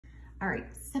All right,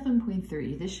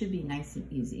 7.3, this should be nice and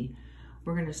easy.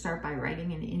 We're going to start by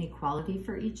writing an inequality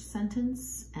for each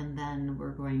sentence, and then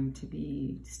we're going to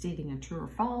be stating a true or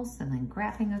false, and then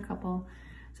graphing a couple.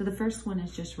 So the first one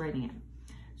is just writing it.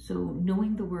 So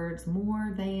knowing the words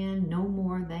more than, no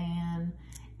more than,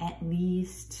 at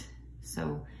least.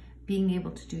 So being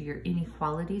able to do your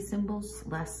inequality symbols,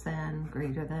 less than,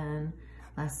 greater than,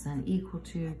 less than, equal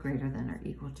to, greater than, or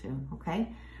equal to, okay?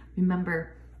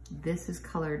 Remember, this is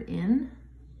colored in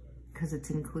because it's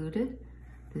included.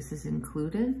 This is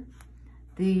included.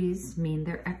 These mean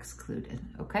they're excluded,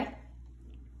 okay?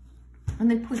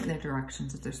 And they point in the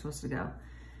directions that they're supposed to go.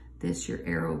 This, your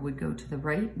arrow would go to the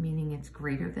right, meaning it's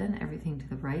greater than, everything to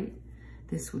the right.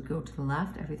 This would go to the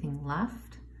left, everything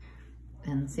left.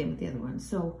 And same with the other one.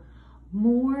 So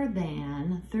more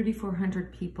than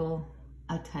 3,400 people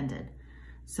attended.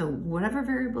 So whatever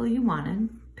variable you wanted,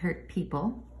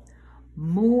 people,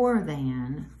 more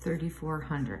than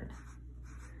 3,400.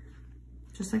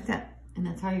 Just like that. And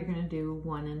that's how you're going to do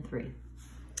 1 and 3.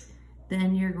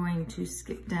 Then you're going to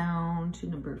skip down to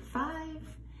number 5,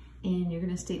 and you're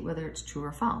going to state whether it's true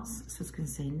or false. So it's going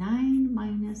to say 9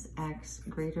 minus x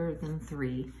greater than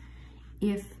 3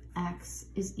 if x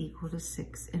is equal to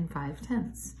 6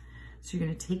 5/10. So you're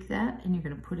going to take that and you're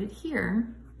going to put it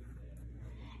here,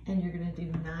 and you're going to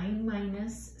do 9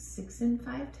 minus 6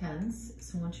 5/10.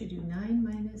 So once you do 9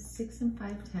 minus 6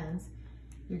 5/10,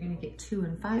 you're going to get 2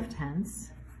 5/10.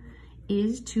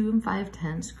 Is 2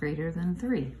 5/10 greater than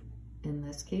 3? In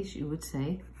this case, you would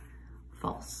say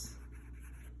false.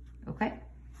 Okay?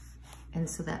 And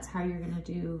so that's how you're going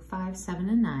to do 5, 7,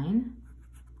 and 9.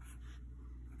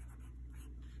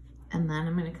 And then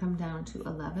I'm going to come down to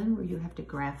 11 where you have to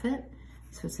graph it.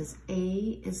 So it says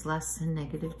A is less than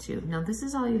 -2. Now this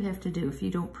is all you have to do if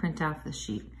you don't print off the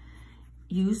sheet.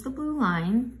 Use the blue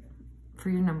line for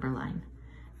your number line.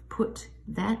 Put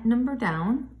that number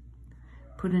down,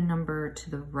 put a number to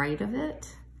the right of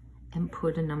it, and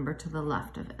put a number to the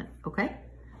left of it, okay?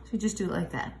 So just do it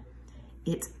like that.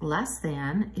 It's less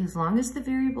than, as long as the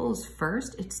variable is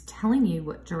first, it's telling you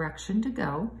what direction to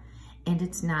go, and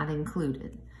it's not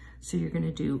included. So you're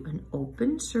gonna do an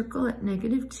open circle at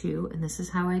 -2, and this is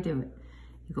how I do it.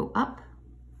 You go up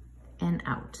and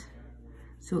out.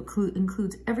 So it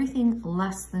includes everything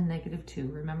less than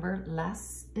 -2. Remember,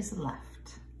 less is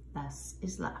left. Less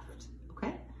is left,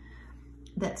 okay?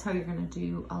 That's how you're gonna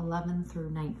do 11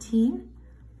 through 19.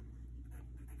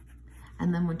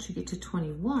 And then once you get to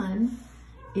 21,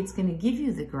 it's gonna give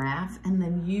you the graph, and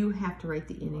then you have to write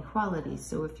the inequality.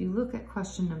 So if you look at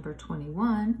question number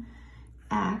 21,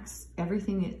 x,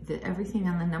 everything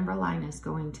on the number line is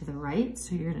going to the right,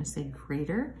 so you're gonna say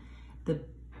greater.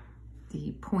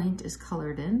 The point is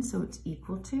colored in, so it's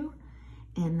equal to,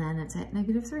 and then it's at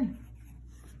 -3.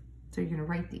 So you're gonna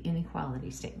write the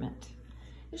inequality statement.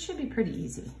 It should be pretty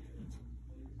easy.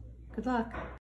 Good luck.